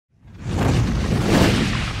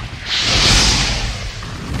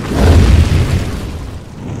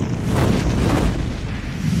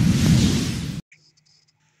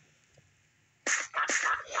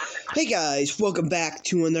Hey guys, welcome back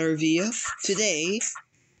to another video. Today,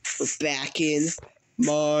 we're back in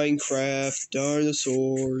Minecraft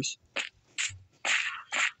Dinosaurs.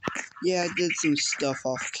 Yeah, I did some stuff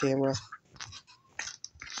off camera.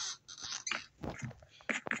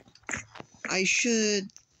 I should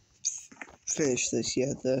finish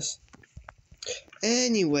this.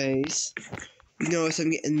 Anyways, you notice I'm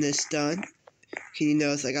getting this done. Can you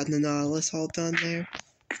notice I got the Nautilus all done there?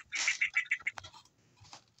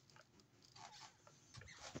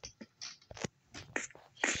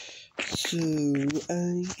 So, I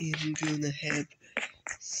am gonna have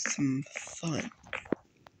some fun.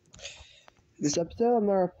 This episode, I'm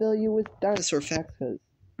gonna fill you with dinosaur facts, because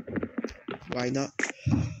why not?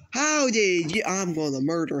 How did you? I'm gonna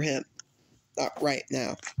murder him. Not right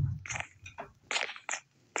now.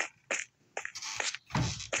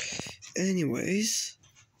 Anyways.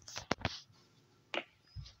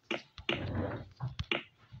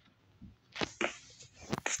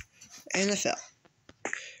 NFL.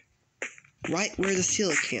 Right where the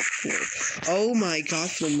coelacanth were. Oh my god,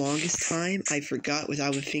 for the longest time, I forgot what I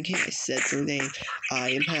was thinking. I said their name. I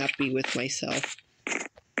am happy with myself.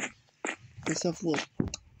 Myself a little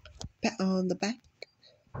pat on the back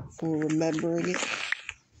for remembering it.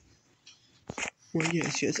 Well,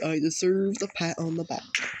 yes, I deserve the pat on the back.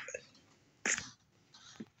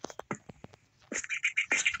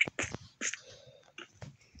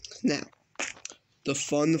 Now, the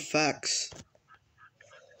fun facts.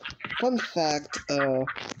 Fun fact,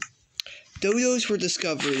 dodos were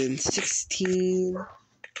discovered in 17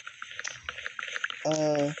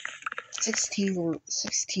 or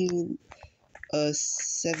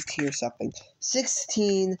something.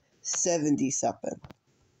 1670 something.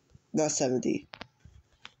 Not 70.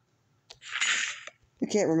 I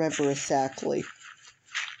can't remember exactly.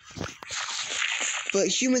 But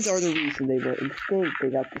humans are the reason they were extinct. They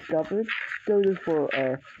got discovered. Dodos were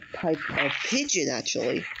a type of pigeon,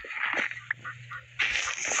 actually.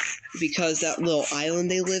 Because that little island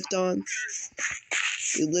they lived on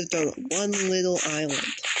one little island.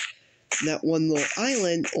 And that one little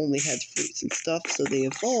island only had fruits and stuff, so they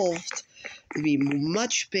evolved to be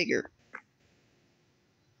much bigger.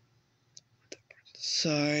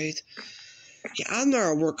 Side. Yeah, I'm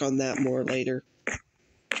gonna work on that more later.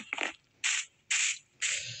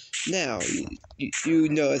 Now, you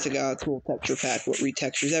notice I got a cool texture pack what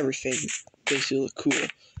retextures everything. Makes you look cool.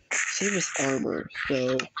 Same with armor,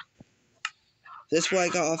 so that's what I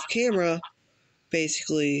got off camera,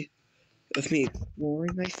 basically, of me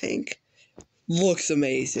exploring, I think. Looks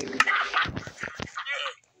amazing.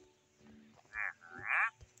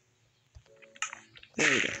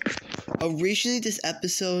 There we go. Originally, this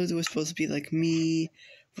episode was supposed to be like me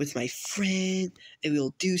with my friend, and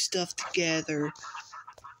we'll do stuff together.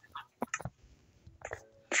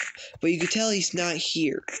 But you can tell he's not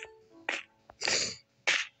here.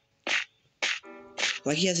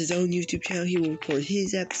 Like, he has his own YouTube channel, he will record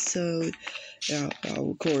his episode, and I'll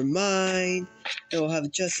record mine, and we'll have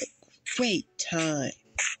just a great time.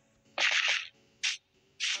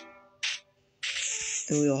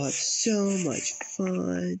 And we'll have so much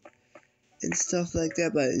fun, and stuff like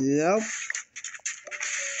that, but nope.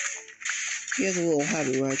 He has a little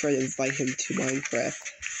habit when I try to invite him to Minecraft,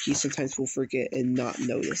 he sometimes will forget and not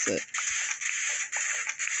notice it.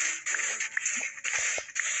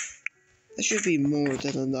 That should be more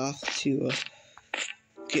than enough to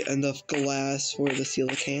get enough glass for the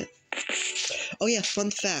coelacanth. Oh yeah, fun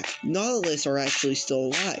fact. Nautilus are actually still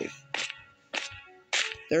alive.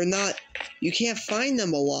 They're not... You can't find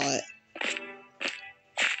them a lot.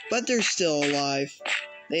 But they're still alive.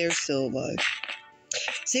 They are still alive.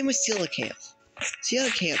 Same with coelacanth.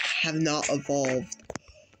 Coelacanth have not evolved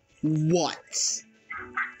once.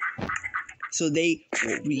 So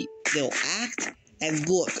they'll act and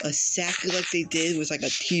look exactly like they did with like a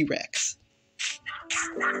T-Rex.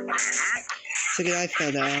 So I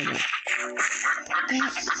found out, I'm like,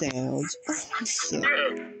 that sounds awesome.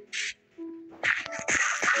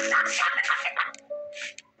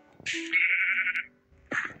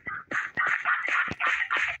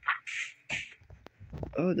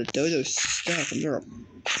 Oh, the dodo stuff. I'm gonna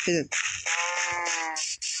fit it.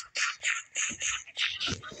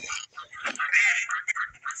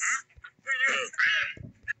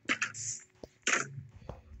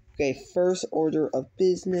 Okay, first order of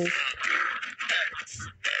business.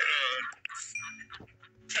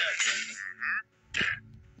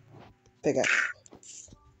 Pick up.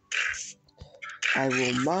 I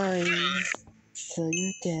will mine till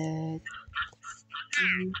you're dead.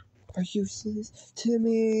 You are useless to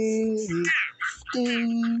me.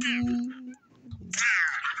 Ding.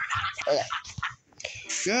 Okay.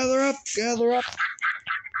 Gather up, gather up.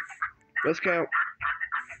 Let's count.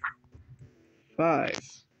 5.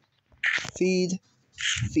 Feed,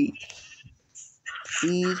 feed.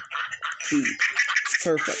 Feed, feed.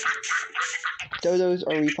 Perfect. Dodos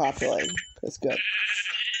are repopulating. That's good.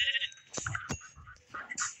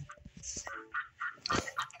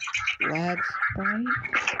 Labs, right?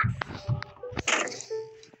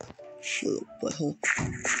 Little butthole.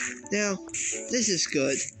 Now, this is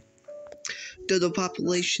good. Dodo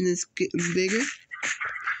population is getting bigger.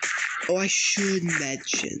 Oh, I should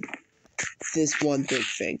mention this one big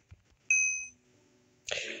thing.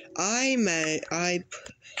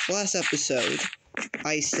 Last episode,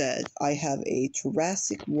 I said I have a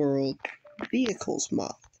Jurassic World vehicles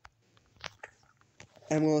mod.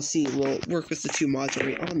 And we'll see, will it work with the 2 mods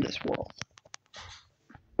already on this world?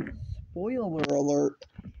 Spoiler alert,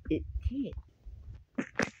 it did.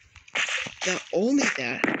 Not only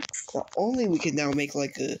that, not only we can now make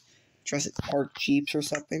like a Jurassic Park Jeeps or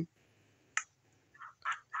something,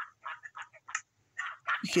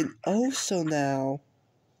 we can also now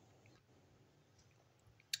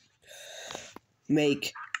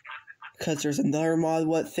make, because there's another mod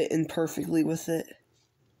what fit in perfectly with it.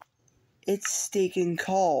 It's stinking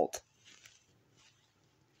called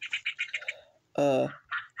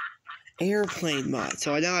airplane mod.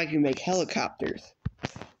 So now I can make helicopters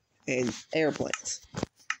and airplanes.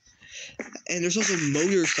 And there's also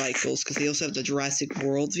motorcycles, because they also have the Jurassic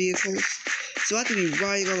World vehicles. So I can be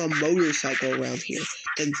riding on a motorcycle around here,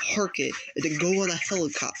 then park it, and then go on a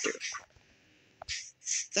helicopter.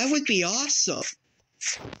 That would be awesome.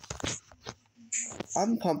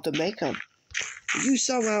 I'm pumped to make them. You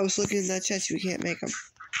saw when I was looking in that chest, we can't make them.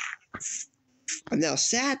 I'm now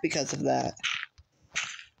sad because of that.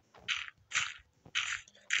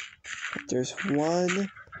 But there's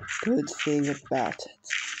one good thing about it.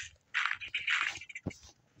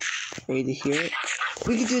 Ready to hear it?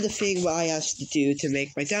 We can do the thing what I asked to do to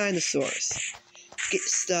make my dinosaurs. Get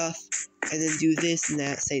stuff, and then do this and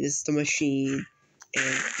that, say this is the machine,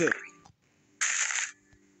 and boom.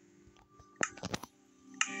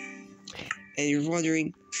 And you're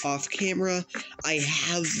wondering, off camera, I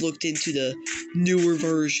have looked into the newer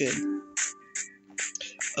version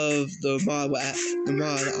of the mod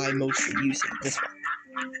I'm mostly using, this one.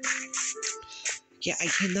 Yeah, I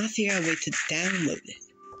cannot figure out a way to download it.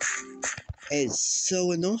 It's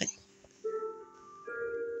so annoying.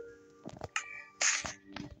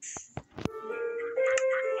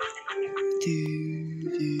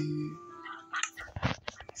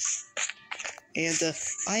 And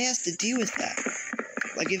I have to deal with that.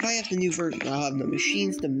 Like, if I have the new version, I'll have the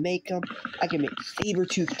machines to make them. I can make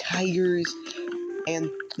saber-toothed tigers. And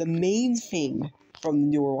the main thing from the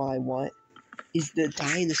newer one I want is the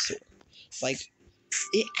dinosaur. Like,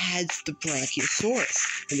 it adds the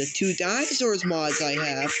Brachiosaurus. And the 2 dinosaurs mods I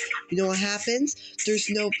have, you know what happens? There's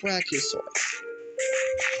no Brachiosaurus.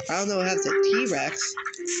 I don't know what happens to T-Rex,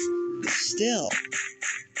 but still.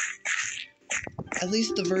 At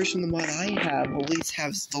least the version of the mod I have at least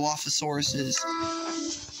has the Dilophosaurus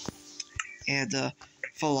and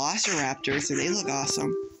Velociraptors, and they look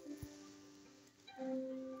awesome.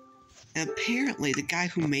 And apparently the guy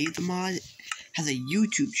who made the mod has a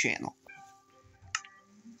YouTube channel.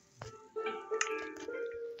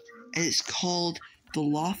 And it's called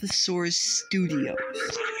Dilophosaurus Studios.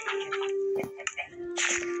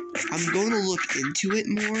 I'm going to look into it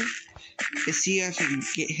more and see if I can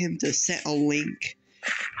get him to set a link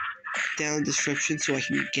down in the description so I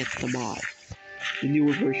can get the mod. The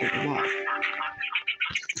newer version of the mod.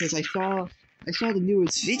 Because I saw the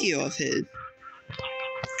newest video of his.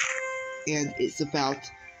 And it's about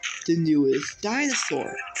the newest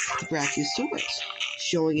dinosaur, the Brachiosaurus.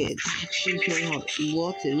 Showing it in action, showing how it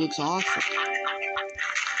looks. It looks awesome.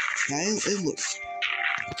 Yeah, it looks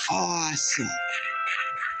awesome.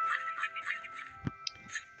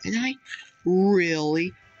 And I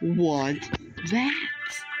really want that.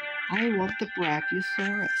 I want the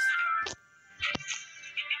Brachiosaurus.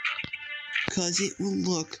 Because it will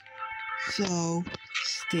look so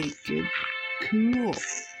stinking cool.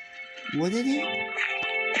 Wouldn't it?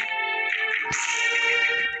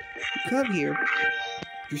 Come here.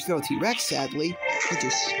 There's no T-Rex, sadly, but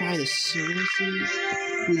there's Spinosauruses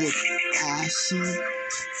who look awesome.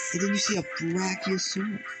 And then you see a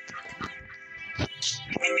Brachiosaurus.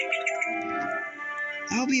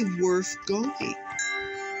 That'll be worth going.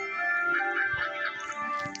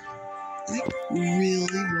 I really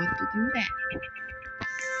want to do that.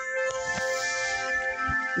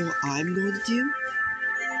 You know what I'm going to do?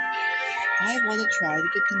 I want to try to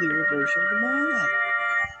get the newer version of the mod.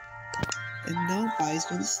 And nobody's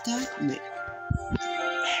going to stop me.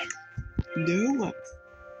 No.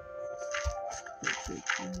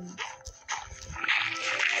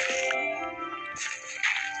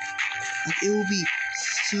 Like, it will be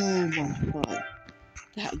so much fun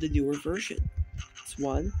to have the newer version. It's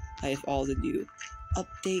one, I have all the new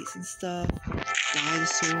updates and stuff,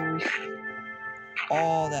 dinosaurs,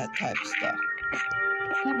 all that type of stuff.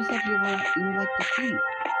 Type of stuff you would like to see.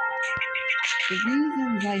 The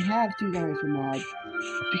reasons I have two dinosaur mods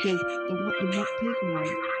because the big one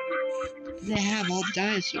doesn't have all the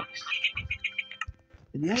dinosaurs.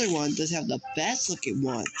 And the other one does have the best looking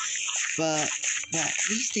one, but at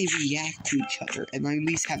least they react to each other and at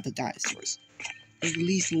least have the dinosaurs. They at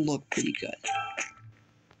least look pretty good.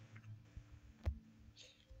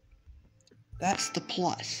 That's the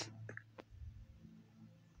plus.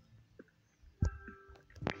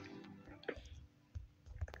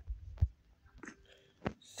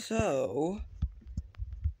 So,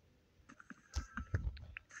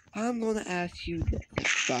 I'm going to ask you this,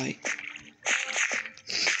 bye.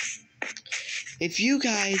 If you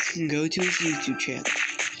guys can go to his YouTube channel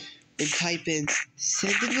and type in,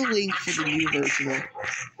 send in the link for the new version, or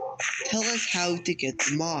tell us how to get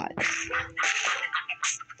the mod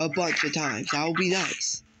a bunch of times. That would be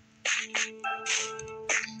nice.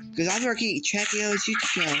 Because I'm working checking out his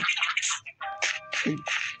YouTube channel.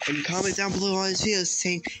 And comment down below on his videos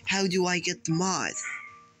saying, how do I get the mod?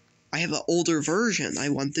 I have an older version. I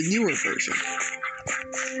want the newer version.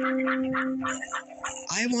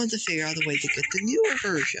 I want to figure out a way to get the newer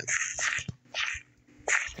version.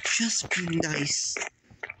 Just be nice.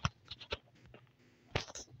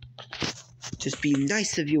 Just be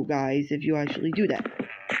nice of you guys if you actually do that.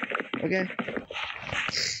 Okay?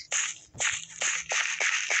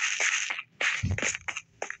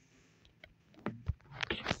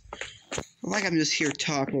 Like I'm just here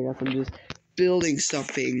talking, like I'm just building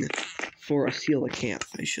something for a coelacanth.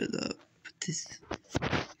 I should put this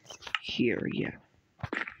here, yeah.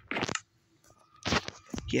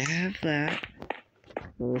 You have that.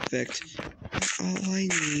 Perfect. All I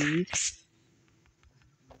need,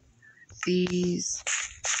 these,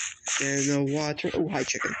 and the water. Oh, hi,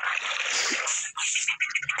 chicken.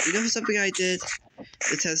 You know something I did?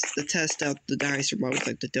 To test out the dinosaur models,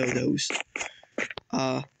 like the dodos.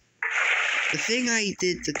 The thing I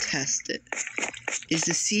did to test it is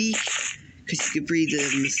to see, because you can breed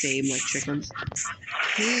them the same like chickens.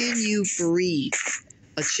 Can you breed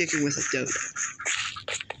a chicken with a dodo?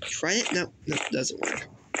 Try it? No, it doesn't work.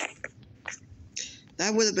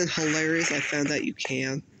 That would have been hilarious. I found out you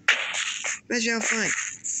can. Imagine how fun.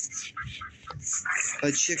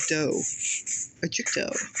 A chick doe. A chick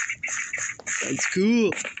doe. Sounds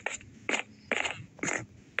cool.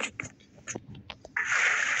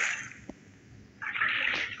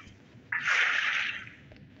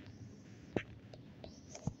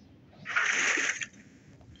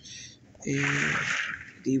 And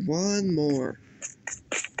the one more.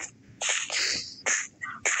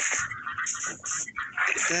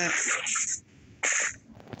 That.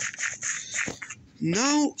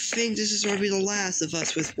 No think this is going to be the last of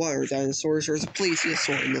us with water dinosaurs. There's a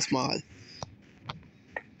plesiosaur in this mod.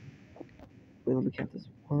 Wait, let me count this.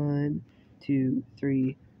 1, 2,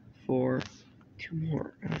 3, 4. 2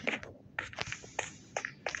 more.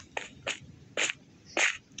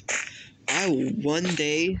 I will one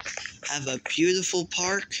day have a beautiful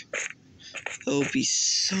park. It will be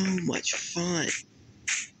so much fun.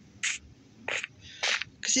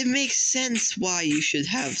 Because it makes sense why you should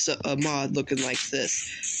have a mod looking like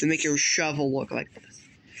this. To make your shovel look like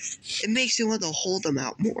this. It makes you want to hold them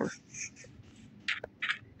out more.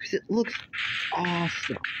 Because it looks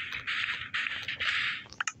awesome.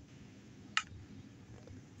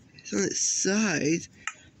 It's on its side.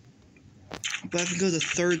 But if I go to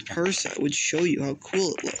third person, it would show you how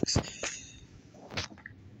cool it looks.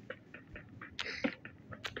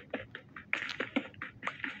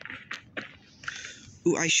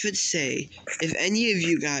 Ooh, I should say, if any of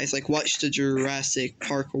you guys watch the Jurassic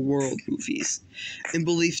Park World movies and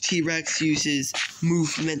believe T-Rex uses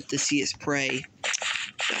movement to see its prey,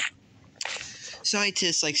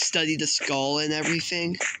 scientists study the skull and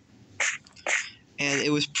everything, and it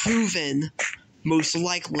was proven most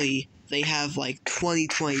likely they have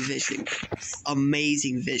 20/20 vision,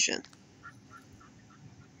 amazing vision.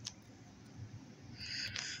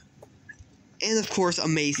 And of course,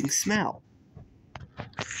 amazing smell.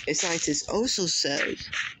 And scientists also said,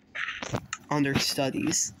 on their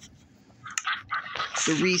studies,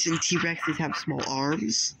 the reason T-Rexes have small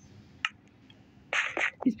arms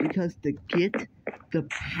is because to get the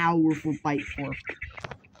powerful bite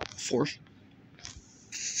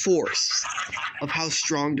force of how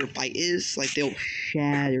strong their bite is, like they'll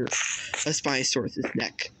shatter a Spinosaurus's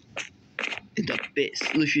neck into bits.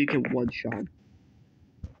 Literally, you can one-shot.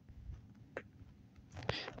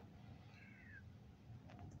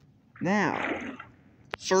 Now,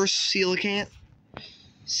 first coelacanth.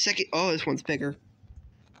 Second, oh, this one's bigger.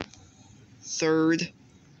 Third.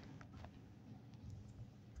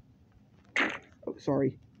 Oh,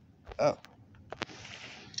 sorry. Oh.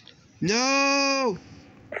 No!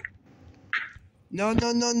 No,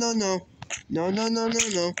 no, no, no, no. No, no, no, no,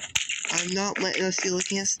 no. I'm not letting a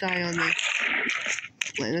coelacanth die on me.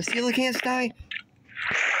 Letting a coelacanth die.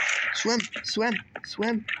 Swim, swim,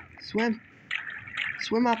 swim, swim.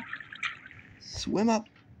 Swim up. Swim up.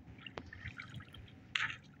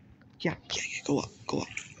 Yeah, yeah, yeah. Go up, go up.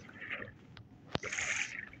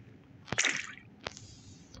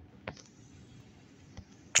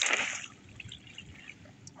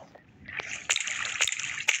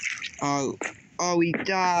 Oh, he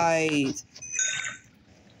died.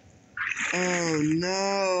 Oh,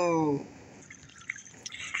 no.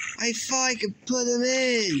 I thought I could put him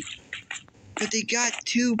in, but they got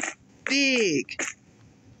too big.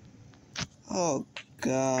 Oh,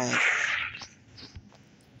 God.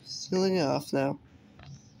 Filling it off now.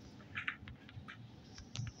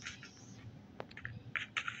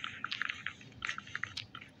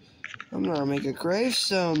 I'm gonna make a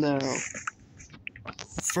gravestone now.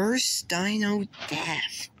 First dino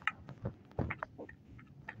death.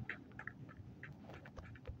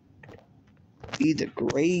 Be the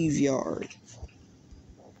graveyard.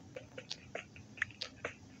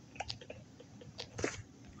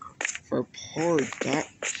 For poor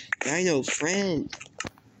dino friend.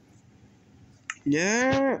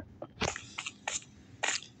 No.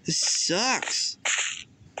 This sucks.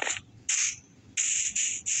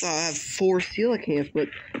 Thought I have 4 coelacanths, but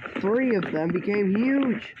 3 of them became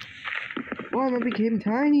huge. One of them became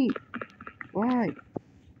tiny. Why?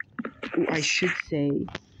 Ooh, I should say,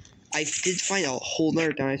 I did find a whole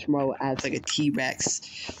nother dinosaur model as like a T-Rex.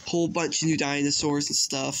 Whole bunch of new dinosaurs and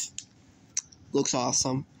stuff. Looks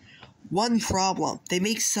awesome. One problem, they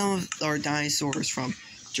make some of our dinosaurs from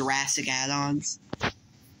Jurassic add-ons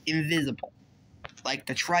invisible. Like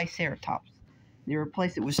the Triceratops. They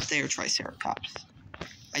replaced it with their Triceratops.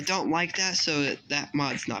 I don't like that, so that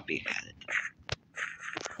mod's not being added.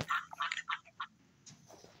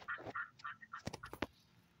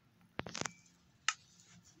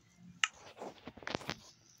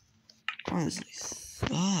 Honestly,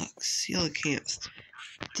 sucks. Coelacanth's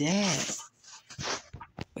dead.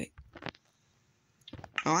 Wait.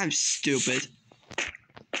 Oh, I'm stupid.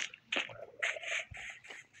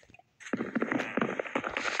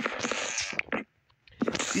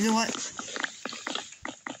 You know what?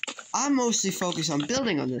 I'm mostly focused on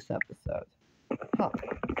building on this episode. Huh.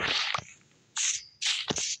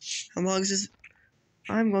 How long is this?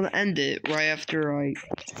 I'm gonna end it right after I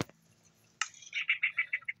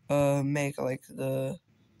make like the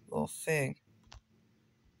little thing.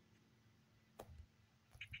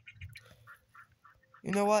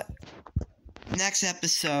 You know what? Next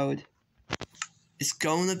episode is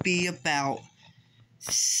gonna be about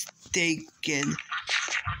stinking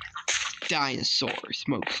dinosaurs,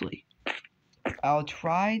 mostly. I'll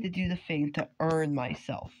try to do the thing to earn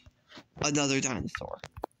myself another dinosaur.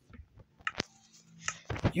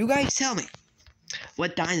 You guys tell me,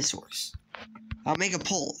 what dinosaurs? I'll make a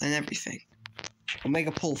poll and everything. I'll make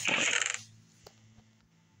a poll for it.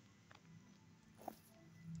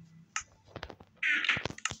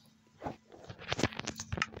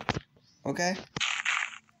 Okay?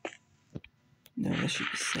 No, that should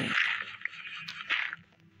be safe.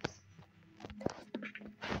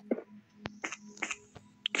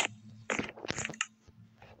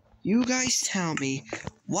 You guys tell me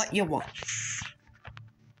what you want.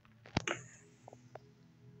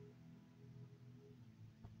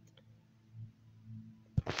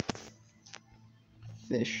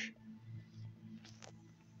 Fish.